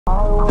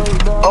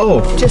Oh!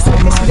 Just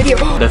like this video.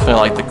 Definitely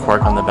like the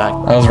cork on the back.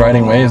 I was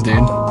riding waves, dude.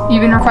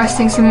 You've been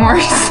requesting some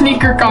more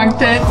sneaker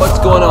content. What's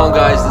going on,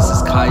 guys? This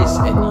is Kais,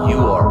 and you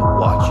are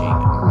watching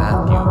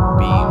Matthew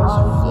Beem's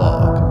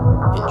vlog.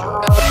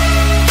 Enjoy.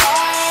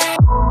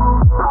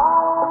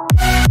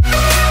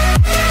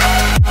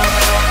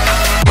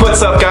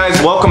 What's up,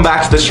 guys? Welcome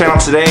back to this channel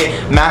today.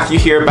 Matthew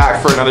here,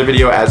 back for another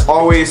video as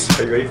always.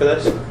 Are you ready for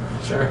this?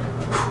 Sure.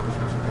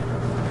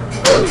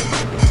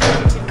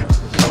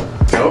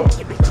 Go.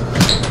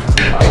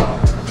 Wow.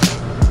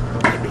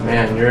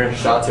 Man, your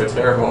shots are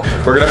terrible.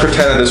 We're gonna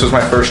pretend that this was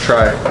my first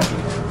try.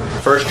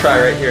 First try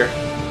right here.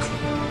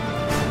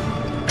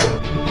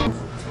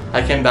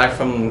 I came back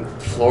from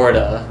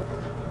Florida,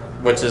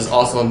 which is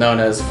also known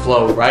as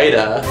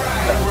Florida.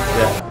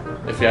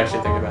 Yeah, if you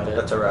actually think about it.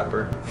 That's a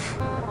rapper.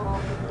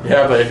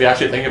 Yeah, but if you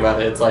actually think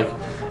about it, it's like,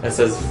 it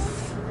says,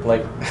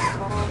 like,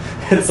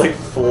 it's like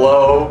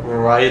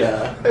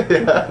Florida.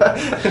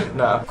 Yeah.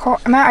 No.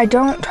 Matt, I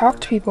don't talk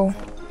to people.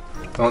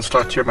 Let's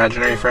talk to your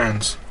imaginary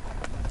friends.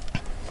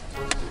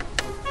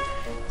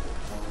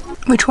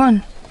 Which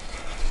one?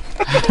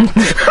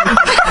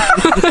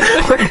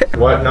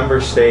 What number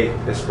state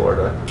is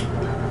Florida?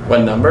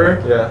 What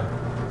number? Yeah.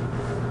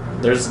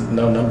 There's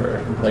no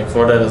number. Like,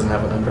 Florida doesn't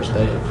have a number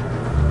state.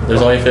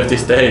 There's only 50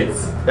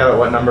 states. Yeah, but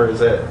what number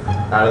is it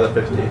out of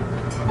the 50?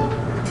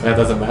 That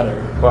doesn't matter.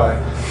 Why?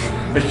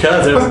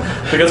 Because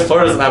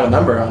Florida doesn't have a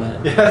number on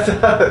it. Yeah, it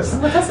does.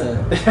 No, it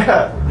doesn't.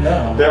 Yeah.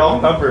 No. They're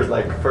all numbered,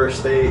 like first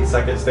state,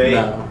 second state.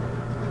 No.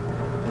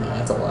 No,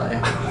 that's a lie.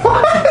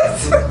 What?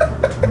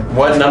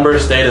 What number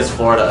state is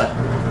Florida?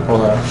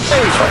 Hold on.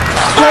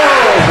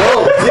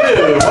 Whoa,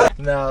 dude!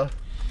 No.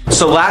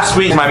 So last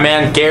week, my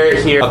man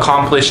Garrett here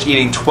accomplished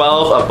eating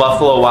 12 of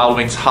Buffalo Wild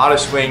Wings'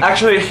 hottest wing.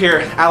 Actually,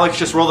 here, Alex,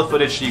 just roll the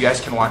footage so you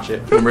guys can watch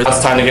it. Remember,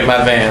 it's time to get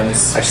my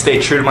Vans. I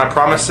stayed true to my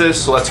promises,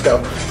 so let's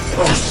go.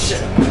 Oh,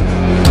 shit.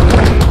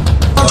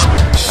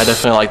 I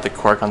definitely like the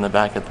cork on the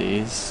back of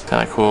these.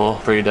 Kind of cool.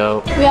 Pretty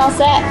dope. We all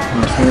set?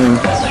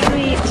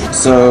 Sweet.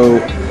 So,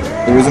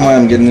 the reason why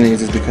I'm getting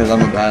these is because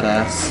I'm a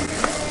badass.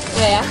 Oh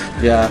yeah?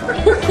 Yeah.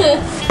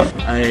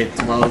 I ate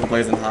 12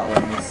 blazing hot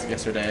wings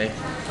yesterday.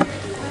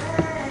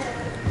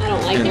 I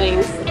don't like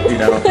wings. You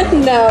don't?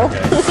 No.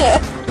 Okay.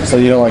 So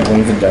you don't like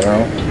wings in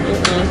general?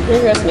 They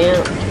gross me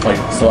out.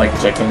 Like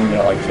chicken? You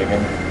don't like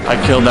chicken? I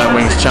killed that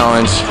wings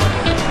challenge.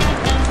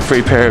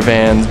 Free pair of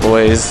Vans,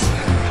 boys.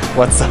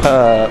 What's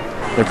up?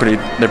 They're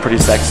pretty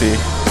sexy.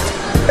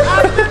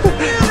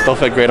 They'll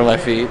fit great on my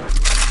feet.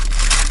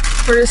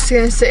 We're just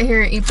gonna sit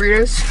here and eat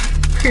burritos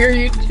for your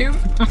YouTube.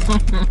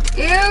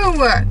 Ew!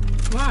 What?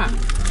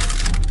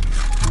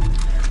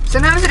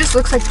 Sometimes it just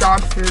looks like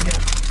dog food.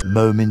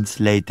 Moments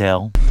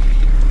later.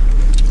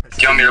 Do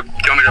you want me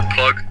to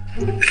plug?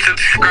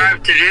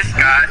 Subscribe to this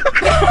guy.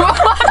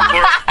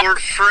 or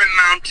Fruit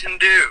Mountain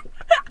Dew.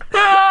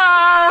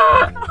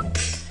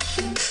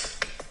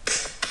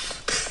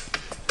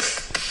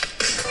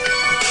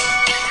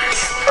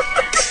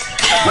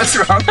 What's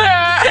wrong?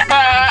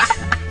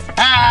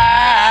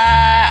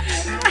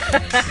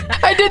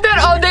 I did that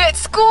all day at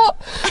school.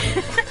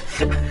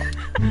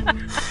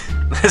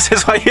 This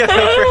is why you have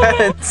no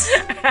friends.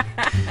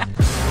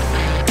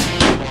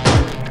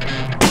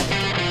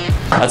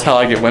 That's how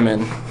I get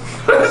women.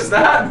 What does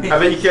that mean? I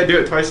bet you can't do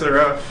it twice in a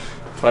row.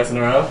 Twice in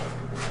a row?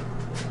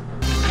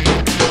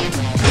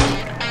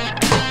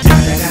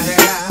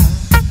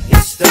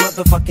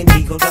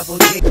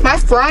 My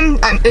friend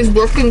is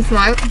working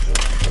tonight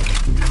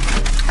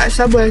at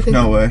Subway, I think.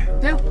 No way.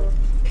 Yeah.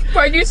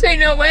 Why'd you say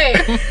no way?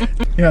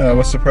 Yeah, I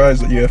was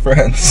surprised that you have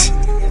friends.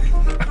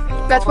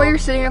 That's why you're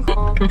sitting up.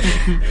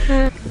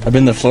 I've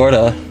been to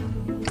Florida.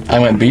 I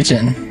went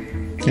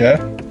beaching. Yeah?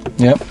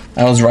 Yep.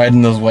 I was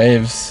riding those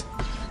waves.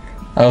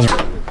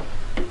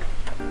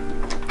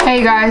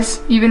 Hey guys,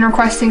 you've been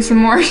requesting some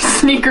more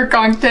sneaker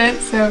content,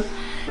 so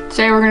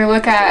today we're gonna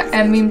look at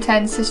Beem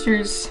 10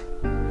 Sisters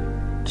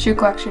shoe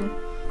collection.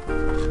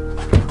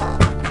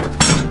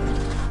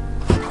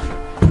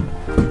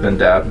 Then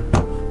dab.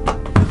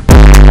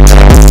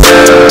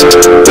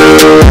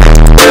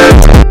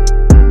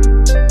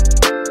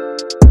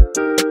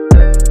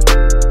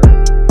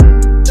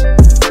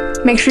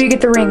 Make sure you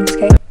get the rings,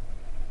 okay?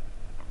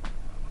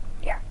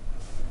 Yeah.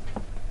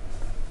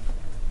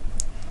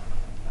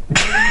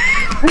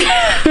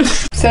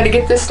 So to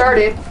get this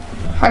started,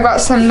 I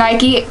got some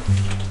Nike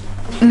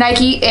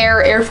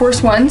Air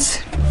Force Ones.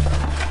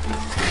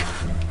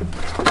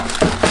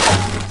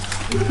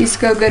 These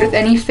go good with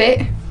any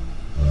fit,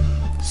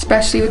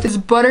 especially with this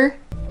butter.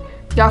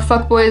 Y'all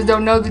fuckboys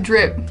don't know the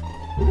drip,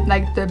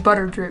 like the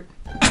butter drip.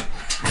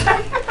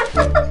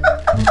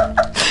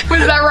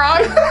 Was that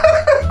wrong?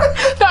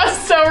 That's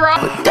so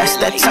wrong. That's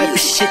that type of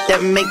shit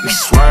that make me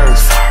swerve,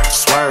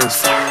 swerve,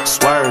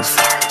 swerve,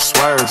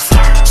 swerve,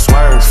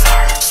 swerve,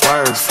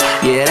 swerve.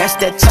 Yeah, that's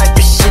that type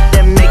of shit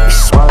that make me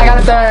swerve. I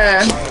got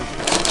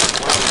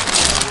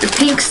the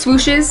pink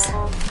swooshes,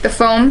 the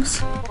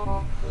foams.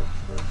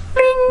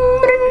 Ring,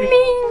 ring,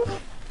 ring.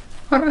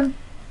 Hold on.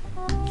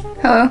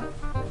 Hello.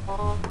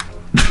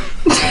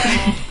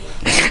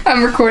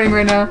 I'm recording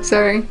right now,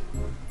 sorry.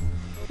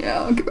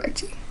 Yeah, I'll get back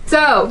to you.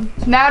 So,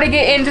 now to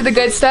get into the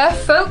good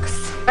stuff,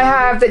 folks. I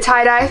have the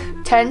tie-dye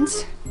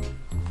 10s.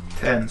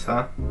 10s,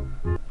 huh?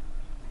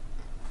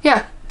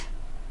 Yeah.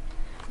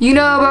 You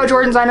know about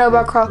Jordans, I know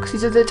about Crocs.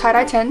 These are the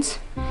tie-dye 10s.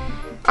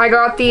 I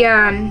got the,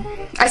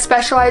 I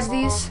specialized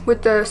these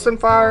with the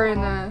sunflower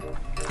and the...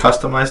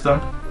 Customized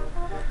them?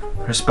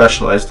 Or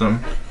specialized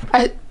them?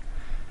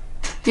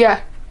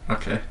 Yeah.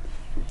 Okay.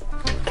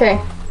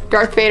 Okay,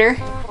 Darth Vader.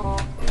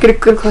 Get a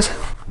good close-up.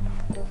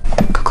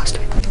 Go close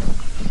to it.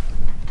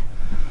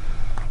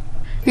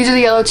 These are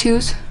the yellow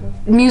 2s.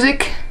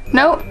 Music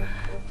note,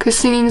 cause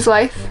singing's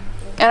life.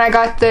 And I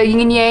got the yin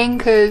and yang,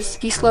 cause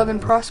peace, love,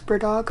 and prosper,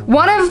 dog.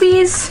 One of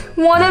these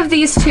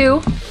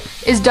two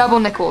is double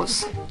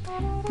nickels.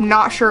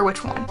 Not sure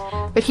which one.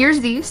 But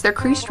here's these, they're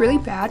creased really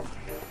bad.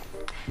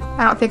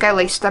 I don't think I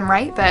laced them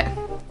right, but.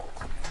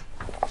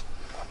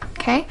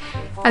 Okay,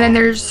 and then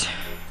there's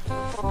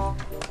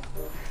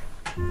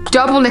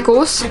double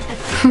nickels.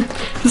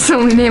 That's the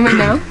only name I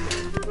know.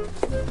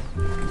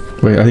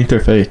 Wait, I think they're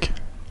fake.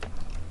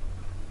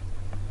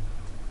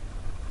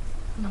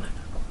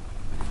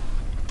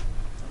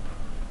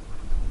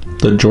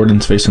 The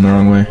Jordan's facing the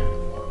wrong way.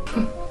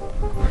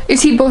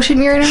 Is he bullshitting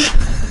me right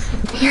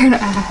now? You're an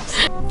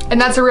ass.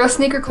 And that's a real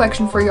sneaker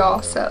collection for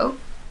y'all, so